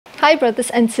Hi brothers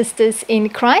and sisters in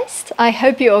Christ, I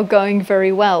hope you are going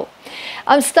very well.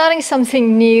 I'm starting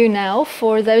something new now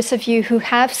for those of you who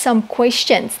have some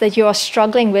questions that you are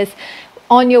struggling with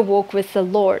on your walk with the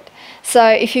Lord. So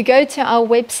if you go to our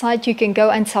website, you can go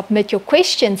and submit your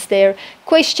questions there.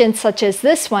 Questions such as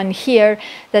this one here,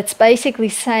 that's basically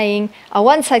saying, I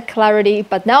once had clarity,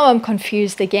 but now I'm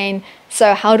confused again.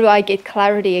 So how do I get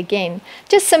clarity again?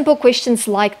 Just simple questions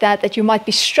like that you might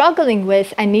be struggling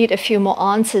with and need a few more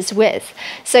answers with.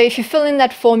 So if you fill in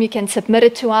that form, you can submit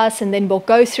it to us, and then we'll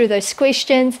go through those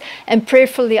questions and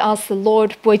prayerfully ask the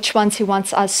Lord which ones He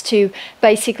wants us to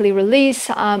basically release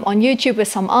on YouTube with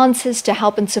some answers to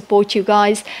help and support you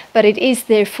guys. But it is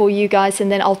there for you guys,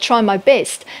 and then I'll try my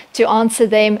best to answer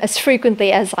them as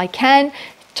frequently as I can,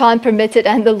 time permitted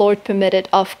and the Lord permitted,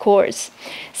 of course.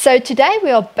 So today we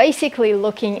are basically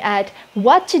looking at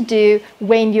what to do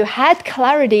when you had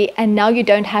clarity and now you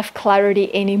don't have clarity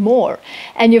anymore.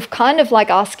 And you've kind of like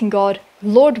asking God,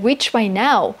 Lord, which way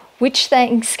now? Which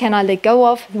things can I let go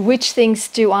of? Which things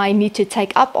do I need to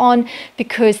take up on?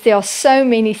 Because there are so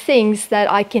many things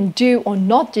that I can do or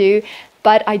not do,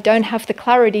 but I don't have the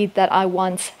clarity that I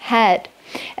once had.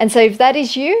 And so if that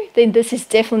is you, then this is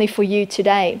definitely for you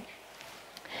today.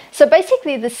 So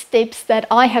basically the steps that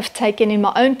I have taken in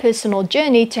my own personal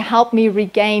journey to help me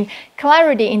regain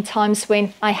clarity in times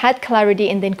when I had clarity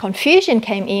and then confusion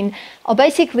came in are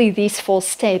basically these 4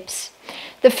 steps.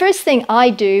 The first thing I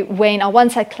do when I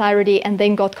once had clarity and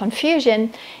then got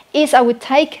confusion is I would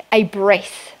take a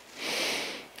breath.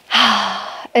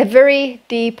 A very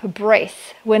deep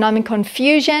breath when I'm in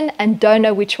confusion and don't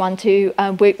know which way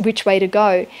to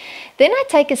go. Then I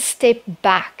take a step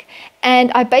back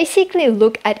and I basically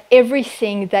look at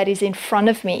everything that is in front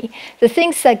of me, the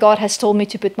things that God has told me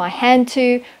to put my hand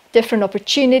to, different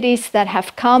opportunities that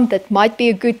have come that might be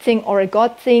a good thing or a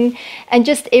God thing, and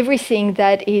just everything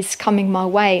that is coming my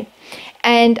way.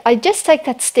 And I just take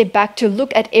that step back to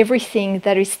look at everything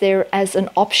that is there as an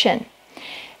option.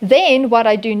 Then what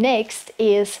I do next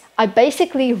is I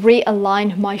basically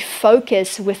realign my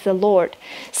focus with the Lord.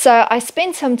 So I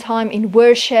spend some time in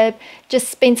worship, just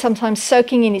spend some time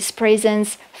soaking in His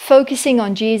presence, focusing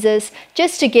on Jesus,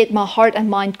 just to get my heart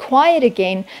and mind quiet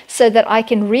again so that I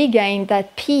can regain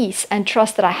that peace and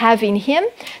trust that I have in Him,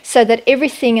 so that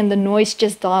everything and the noise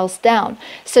just dials down.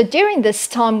 So during this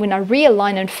time when I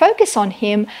realign and focus on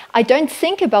Him, I don't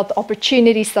think about the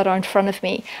opportunities that are in front of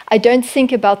me. I don't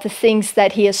think about the things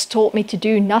that He has taught me to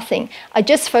do, nothing. I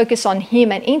just focus on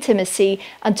Him and intimacy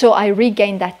until I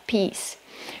regain that peace.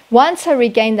 Once I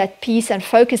regain that peace and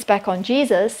focus back on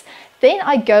Jesus, then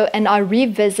I go and I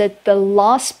revisit the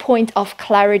last point of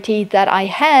clarity that I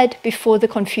had before the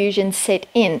confusion set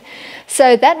in.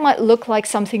 So that might look like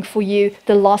something for you,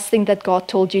 the last thing that God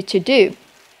told you to do.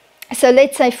 So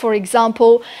let's say, for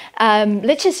example,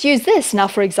 let's just use this now,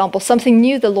 for example, something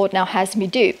new the Lord now has me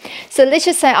do. So let's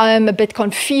just say I am a bit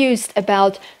confused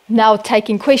about now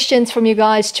taking questions from you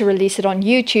guys to release it on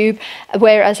YouTube,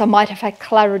 whereas I might have had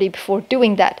clarity before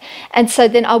doing that. And so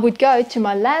then I would go to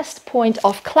my last point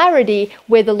of clarity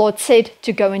where the Lord said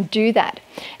to go and do that.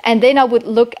 And then I would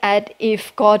look at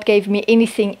if God gave me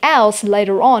anything else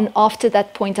later on after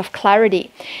that point of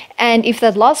clarity. And if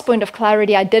that last point of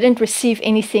clarity, I didn't receive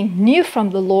anything new from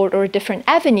the Lord or a different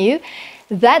avenue,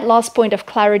 that last point of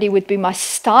clarity would be my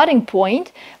starting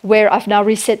point where I've now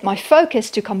reset my focus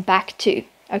to come back to.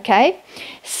 Okay,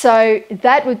 so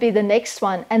that would be the next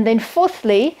one. And then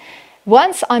fourthly,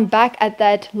 once I'm back at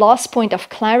that last point of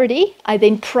clarity, I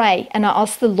then pray and I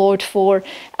ask the Lord for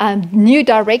new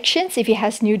directions, if He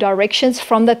has new directions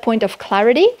from that point of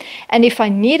clarity. And if I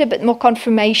need a bit more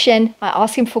confirmation, I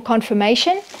ask Him for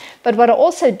confirmation. But what I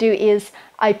also do is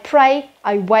I pray,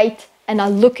 I wait, and I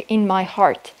look in my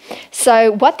heart.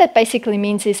 So what that basically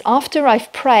means is after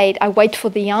I've prayed, I wait for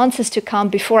the answers to come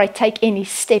before I take any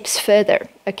steps further.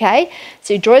 Okay,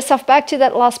 so you draw yourself back to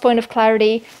that last point of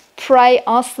clarity, pray,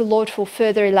 ask the Lord for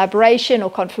further elaboration or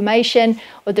confirmation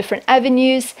or different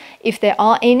avenues if there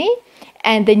are any,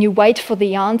 and then you wait for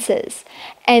the answers.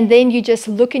 And then you just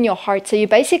look in your heart. So you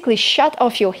basically shut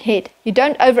off your head. You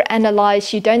don't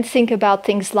overanalyze. You don't think about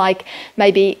things like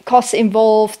maybe costs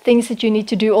involved, things that you need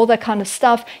to do, all that kind of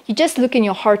stuff. You just look in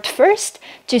your heart first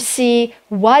to see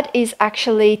what is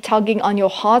actually tugging on your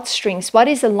heartstrings, what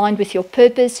is aligned with your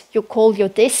purpose, your call, your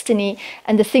destiny,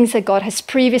 and the things that God has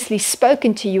previously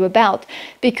spoken to you about.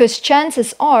 Because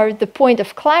chances are the point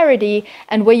of clarity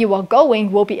and where you are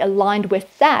going will be aligned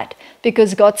with that.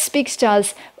 Because God speaks to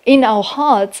us in our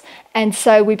hearts, and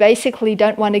so we basically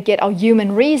don't want to get our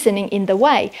human reasoning in the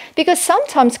way, because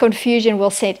sometimes confusion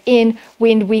will set in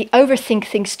when we overthink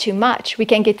things too much. We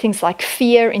can get things like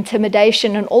fear,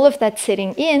 intimidation, and all of that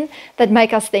setting in that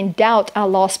make us then doubt our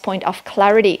last point of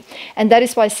clarity. And that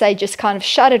is why I say just kind of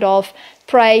shut it off,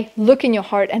 pray, look in your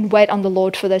heart, and wait on the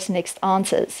Lord for those next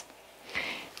answers.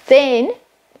 Then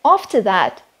after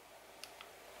that,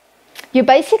 you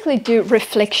basically do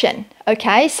reflection,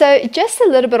 okay? So just a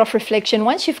little bit of reflection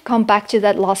once you've come back to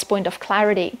that last point of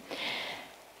clarity.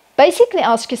 Basically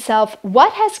ask yourself,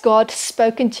 what has God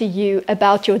spoken to you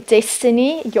about your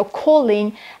destiny, your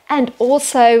calling, and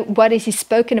also what has He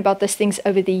spoken about those things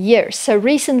over the years? So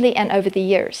recently and over the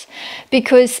years.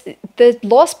 Because the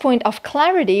last point of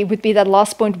clarity would be that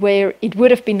last point where it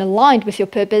would have been aligned with your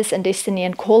purpose and destiny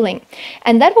and calling.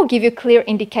 And that will give you a clear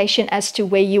indication as to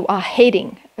where you are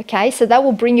heading. Okay, so that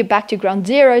will bring you back to ground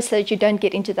zero so that you don't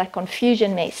get into that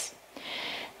confusion mess.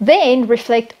 Then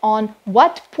reflect on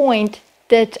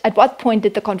at what point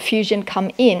did the confusion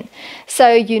come in?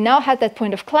 So you now have that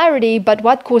point of clarity, but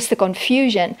what caused the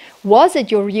confusion? Was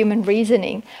it your human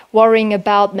reasoning, worrying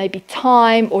about maybe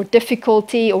time or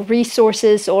difficulty or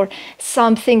resources or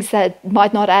some things that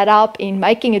might not add up in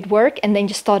making it work, and then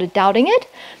you started doubting it?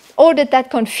 Or did that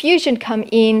confusion come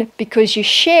in because you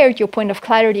shared your point of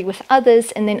clarity with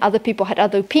others, and then other people had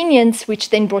other opinions, which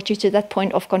then brought you to that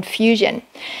point of confusion?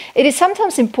 It is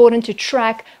sometimes important to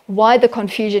track why the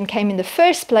confusion came in the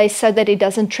first place so that it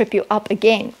doesn't trip you up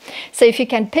again. So if you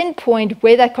can pinpoint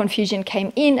where that confusion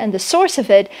came in and the source of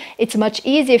it, it's much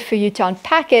easier for you to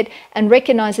unpack it and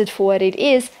recognize it for what it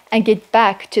is and get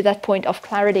back to that point of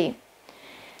clarity.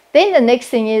 Then the next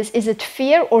thing is it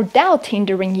fear or doubt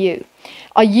hindering you?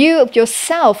 Are you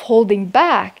yourself holding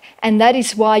back? And that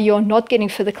is why you're not getting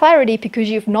further clarity, because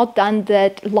you've not done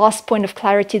that last point of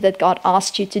clarity that God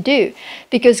asked you to do.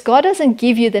 Because God doesn't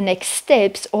give you the next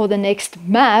steps or the next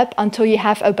map until you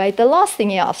have obeyed the last thing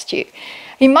He asked you.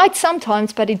 He might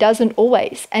sometimes, but He doesn't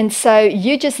always. And so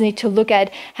you just need to look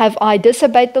at, have I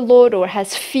disobeyed the Lord, or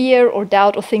has fear or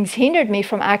doubt or things hindered me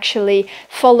from actually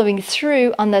following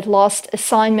through on that last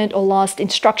assignment or last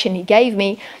instruction He gave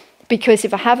me? Because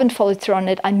if I haven't followed through on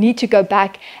it, I need to go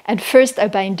back and first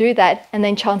obey and do that. And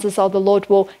then chances are the Lord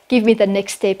will give me the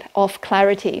next step of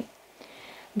clarity.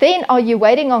 Then are you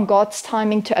waiting on God's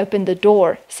timing to open the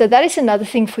door? So that is another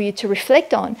thing for you to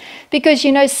reflect on. Because,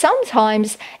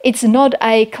 sometimes it's not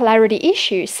a clarity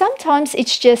issue. Sometimes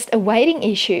it's just a waiting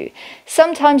issue.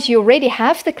 Sometimes you already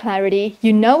have the clarity.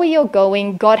 You know where you're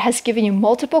going. God has given you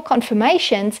multiple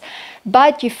confirmations,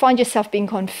 but you find yourself being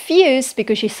confused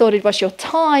because you thought it was your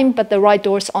time, but the right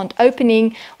doors aren't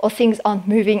opening or things aren't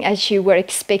moving as you were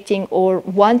expecting or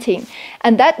wanting.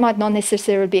 And that might not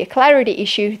necessarily be a clarity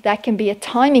issue. That can be a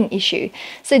timing issue.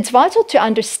 So it's vital to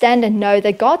understand and know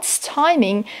that God's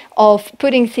timing of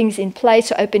putting things in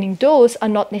place or opening doors are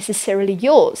not necessarily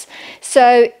yours.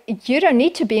 So you don't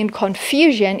need to be in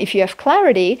confusion if you have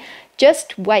clarity.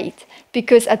 Just wait,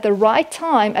 because at the right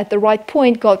time, at the right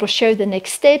point, God will show the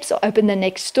next steps or open the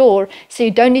next door. So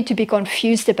you don't need to be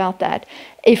confused about that.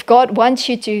 If God wants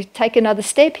you to take another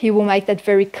step, He will make that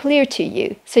very clear to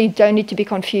you. So you don't need to be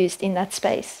confused in that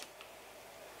space.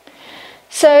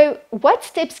 So what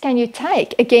steps can you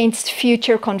take against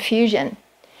future confusion?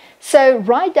 So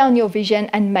write down your vision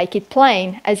and make it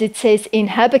plain, as it says in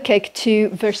Habakkuk 2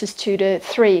 verses 2 to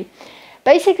 3.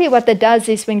 Basically what that does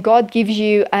is when God gives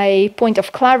you a point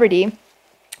of clarity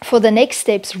for the next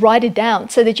steps, write it down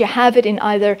so that you have it in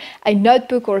either a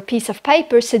notebook or a piece of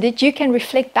paper so that you can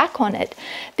reflect back on it.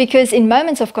 Because in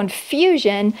moments of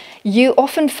confusion, you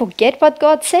often forget what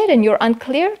God said and you're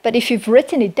unclear. But if you've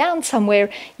written it down somewhere,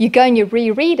 you go and you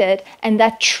reread it, and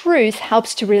that truth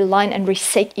helps to realign and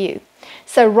reset you.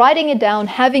 So writing it down,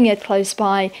 having it close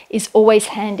by is always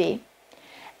handy.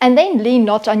 And then lean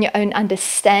not on your own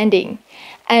understanding.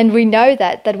 And we know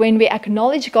that when we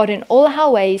acknowledge God in all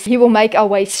our ways, He will make our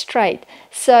ways straight.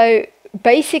 So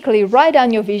basically write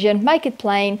down your vision, make it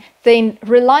plain, then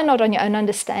rely not on your own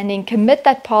understanding, commit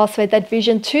that pathway, that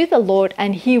vision to the Lord,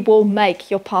 and He will make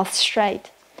your path straight.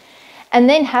 And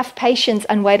then have patience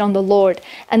and wait on the Lord.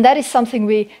 And that is something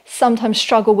we sometimes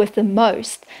struggle with the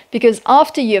most. Because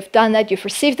after you've done that, you've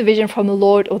received the vision from the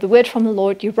Lord or the word from the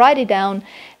Lord, you write it down,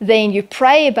 then you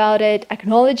pray about it,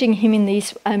 acknowledging Him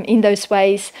in those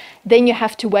ways. Then you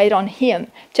have to wait on Him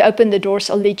to open the doors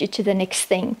or lead you to the next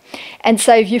thing. And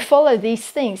so if you follow these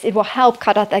things, it will help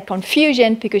cut out that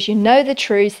confusion, because you know the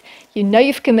truth, you know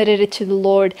you've committed it to the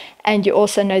Lord, and you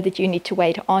also know that you need to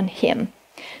wait on Him.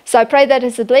 So I pray that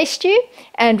it has blessed you.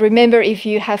 And remember, if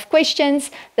you have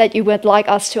questions that you would like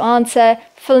us to answer,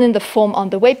 fill in the form on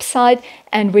the website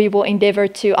and we will endeavor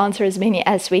to answer as many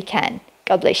as we can.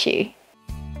 God bless you.